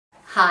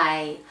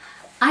Hi,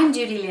 I'm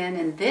Judy Lynn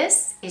and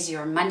this is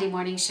your Monday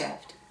Morning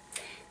Shift.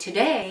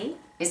 Today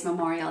is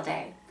Memorial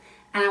Day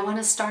and I want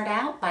to start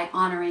out by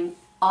honoring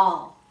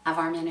all of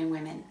our men and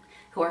women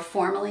who are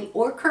formerly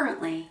or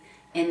currently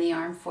in the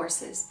armed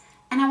forces.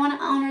 And I want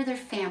to honor their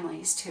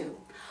families too.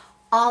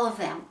 All of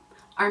them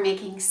are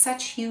making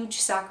such huge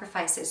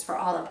sacrifices for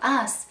all of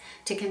us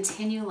to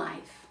continue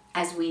life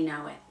as we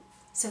know it.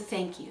 So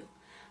thank you.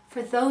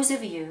 For those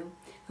of you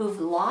who've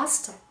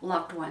lost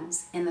loved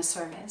ones in the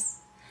service,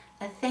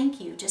 a thank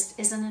you just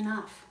isn't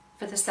enough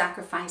for the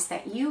sacrifice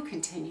that you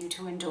continue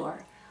to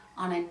endure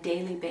on a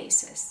daily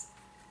basis.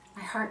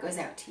 My heart goes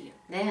out to you.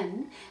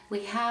 Then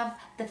we have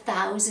the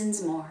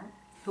thousands more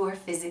who are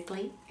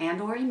physically and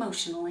or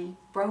emotionally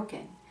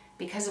broken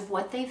because of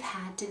what they've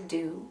had to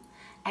do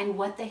and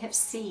what they have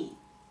seen.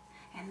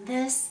 And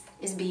this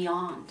is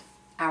beyond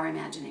our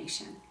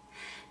imagination.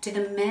 To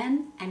the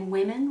men and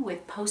women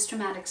with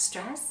post-traumatic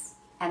stress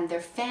and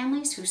their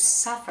families who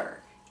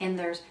suffer in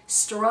their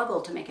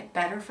struggle to make it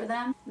better for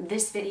them,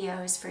 this video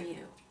is for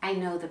you. I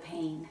know the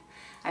pain.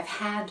 I've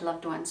had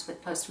loved ones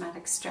with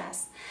post-traumatic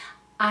stress.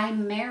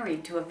 I'm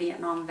married to a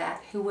Vietnam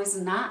vet who was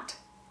not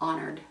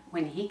honored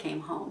when he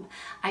came home.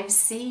 I've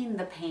seen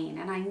the pain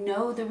and I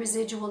know the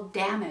residual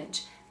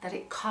damage that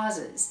it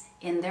causes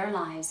in their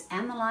lives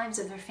and the lives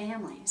of their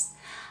families.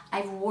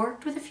 I've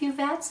worked with a few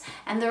vets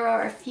and there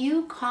are a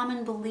few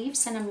common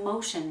beliefs and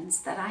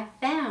emotions that I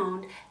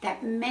found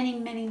that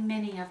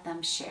many of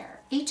them share.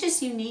 Each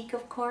is unique,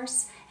 of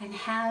course, and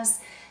has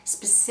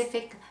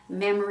specific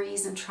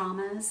memories and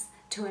traumas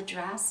to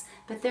address,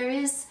 but there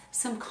is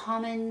some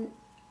common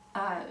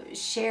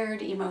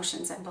shared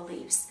emotions and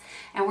beliefs.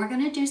 And we're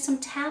going to do some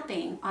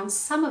tapping on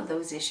some of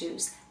those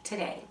issues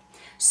today.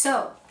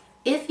 So,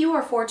 if you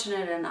are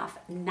fortunate enough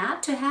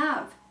not to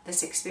have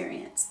this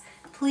experience,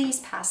 please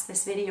pass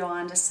this video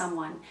on to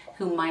someone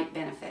who might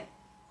benefit.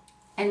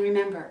 And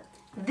remember,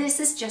 this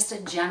is just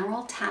a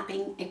general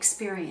tapping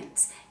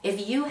experience.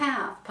 If you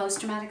have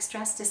post-traumatic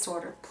stress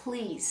disorder,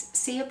 please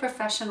see a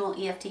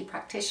professional EFT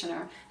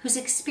practitioner who's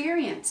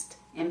experienced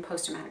in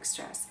post-traumatic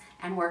stress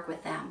and work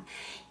with them.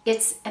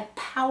 It's a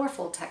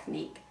powerful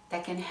technique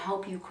that can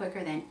help you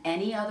quicker than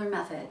any other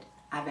method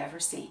I've ever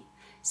seen.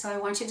 So I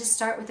want you to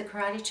start with the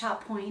karate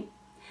chop point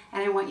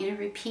and I want you to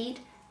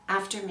repeat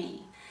after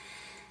me.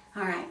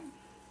 All right.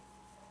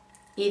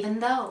 Even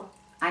though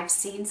I've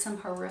seen some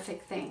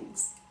horrific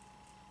things,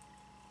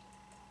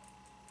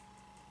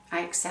 I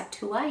accept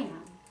who I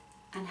am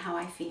and how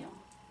I feel.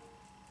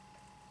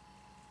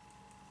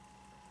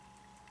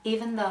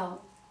 Even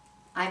though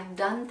I've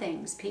done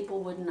things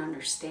people wouldn't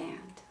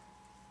understand,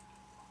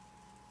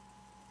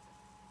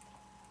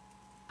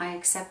 I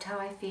accept how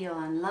I feel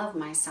and love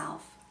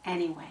myself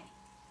anyway.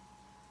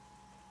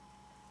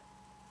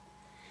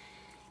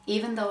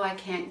 Even though I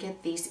can't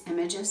get these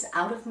images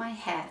out of my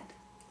head,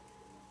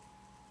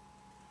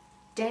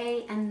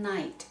 day and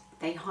night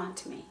they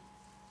haunt me.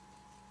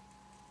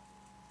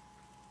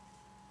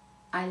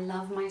 I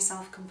love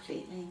myself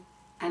completely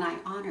and I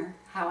honor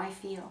how I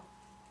feel.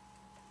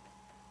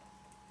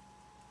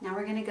 Now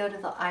we're going to go to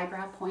the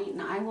eyebrow point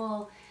and I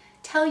will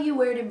tell you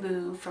where to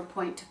move from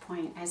point to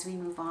point as we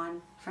move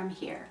on from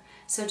here.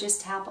 So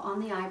just tap on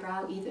the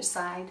eyebrow either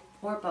side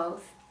or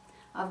both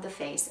of the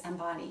face and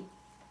body.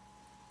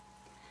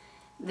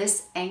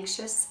 This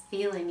anxious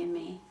feeling in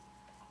me,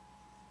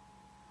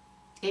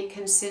 it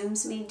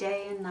consumes me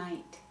day and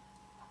night.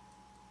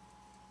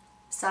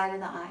 Side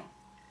of the eye.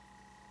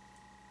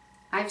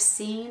 I've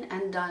seen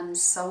and done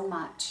so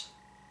much,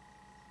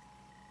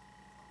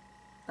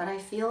 but I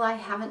feel I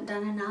haven't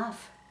done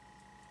enough.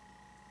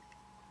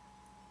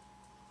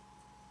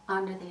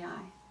 Under the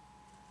eye.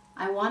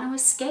 I want to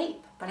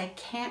escape, but I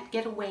can't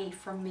get away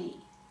from me,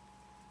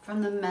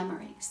 from the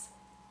memories.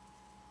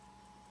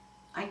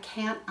 I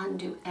can't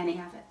undo any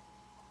of it.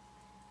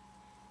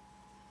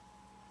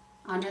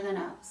 Under the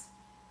nose.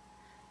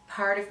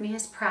 Part of me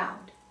is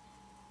proud,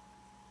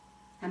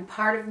 and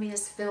part of me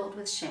is filled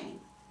with shame.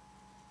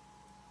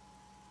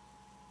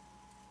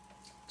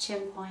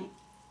 Chin point.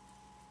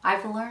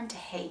 I've learned to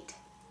hate.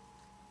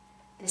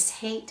 This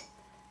hate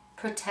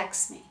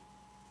protects me.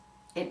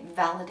 It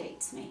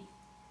validates me.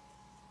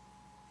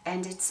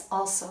 And it's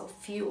also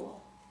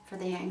fuel for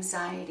the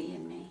anxiety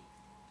in me.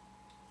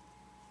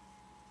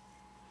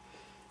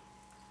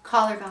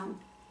 Collarbone.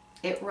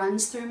 It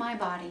runs through my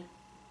body.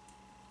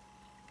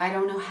 I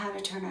don't know how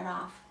to turn it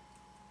off.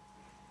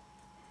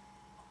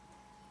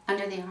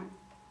 Under the arm.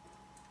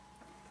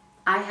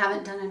 I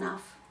haven't done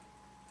enough.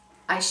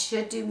 I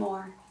should do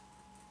more.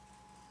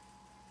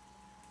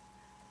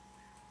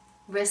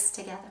 Wrists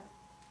together.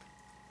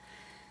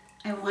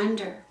 I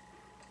wonder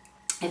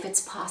if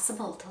it's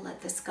possible to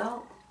let this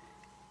go.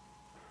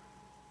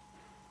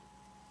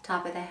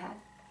 Top of the head.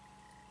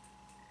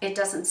 It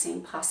doesn't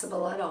seem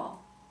possible at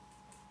all.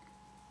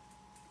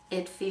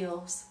 It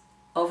feels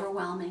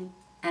overwhelming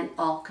and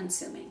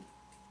all-consuming.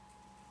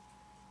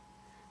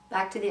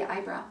 Back to the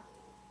eyebrow.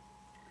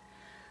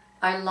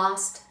 I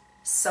lost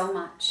so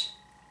much.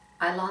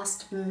 I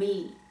lost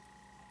me.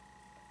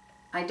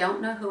 I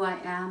don't know who I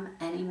am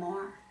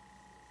anymore.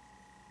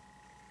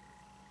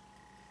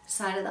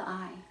 Side of the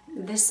eye,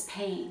 this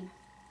pain.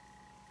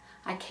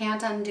 I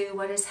can't undo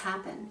what has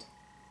happened.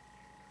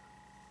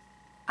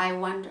 I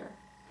wonder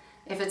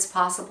if it's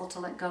possible to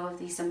let go of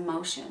these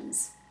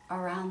emotions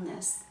around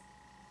this.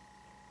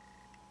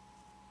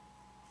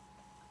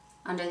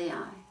 Under the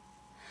eye,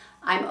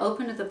 I'm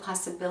open to the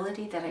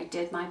possibility that I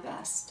did my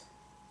best.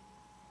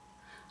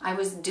 I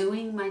was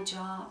doing my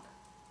job.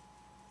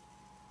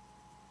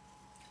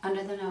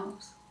 Under the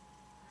nose,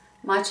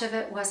 much of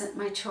it wasn't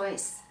my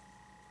choice.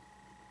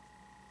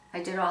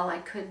 I did all I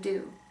could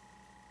do.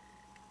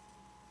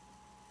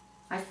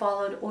 I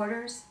followed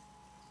orders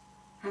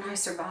and I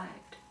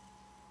survived.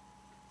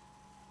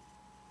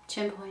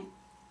 Chin point,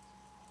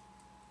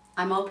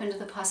 I'm open to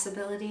the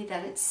possibility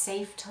that it's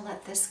safe to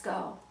let this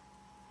go.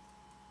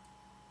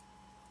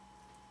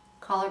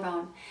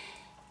 Collarbone,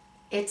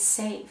 it's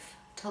safe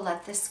to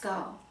let this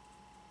go.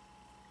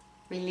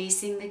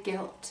 Releasing the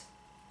guilt.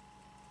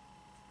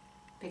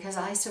 Because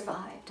I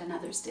survived and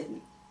others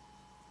didn't.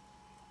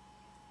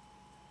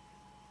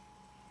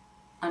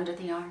 Under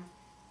the arm,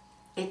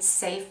 it's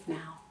safe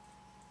now.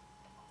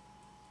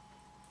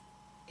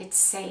 It's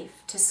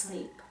safe to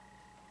sleep.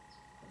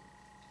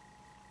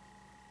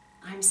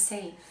 I'm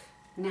safe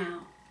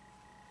now.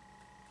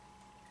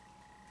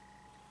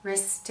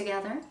 Wrists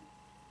together,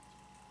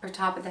 or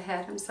top of the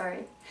head, I'm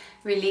sorry.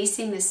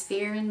 Releasing this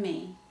fear in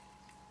me.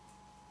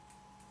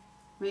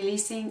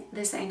 Releasing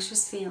this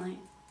anxious feeling.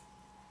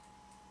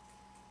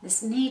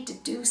 This need to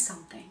do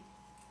something.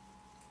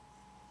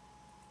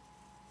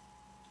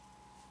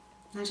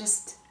 Now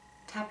just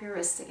tap your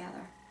wrists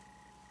together.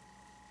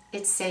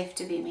 It's safe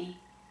to be me.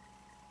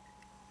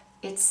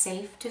 It's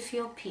safe to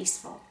feel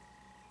peaceful.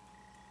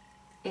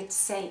 It's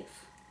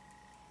safe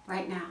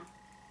right now.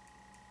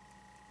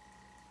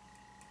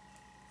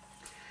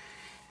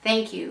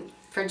 Thank you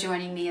for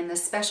joining me in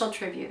this special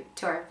tribute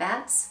to our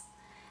vets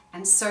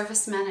and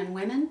servicemen and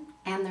women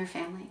and their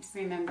families.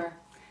 Remember,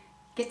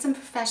 get some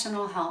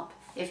professional help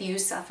if you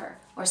suffer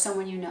or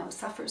someone you know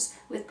suffers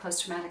with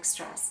post-traumatic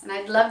stress. And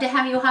I'd love to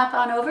have you hop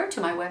on over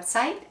to my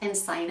website and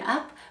sign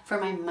up for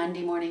my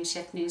Monday Morning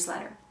Shift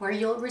newsletter, where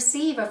you'll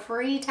receive a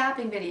free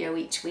tapping video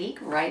each week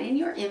right in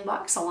your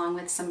inbox, along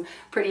with some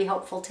pretty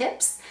helpful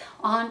tips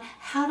on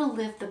how to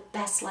live the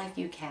best life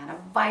you can, a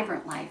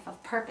vibrant life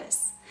of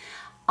purpose.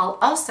 I'll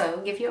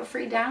also give you a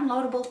free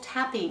downloadable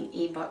tapping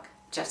ebook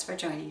just for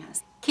joining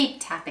us. Keep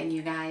tapping,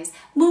 you guys.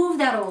 Move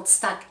that old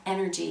stuck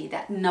energy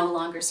that no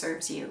longer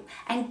serves you,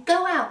 and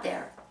go out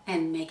there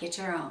and make it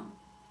your own.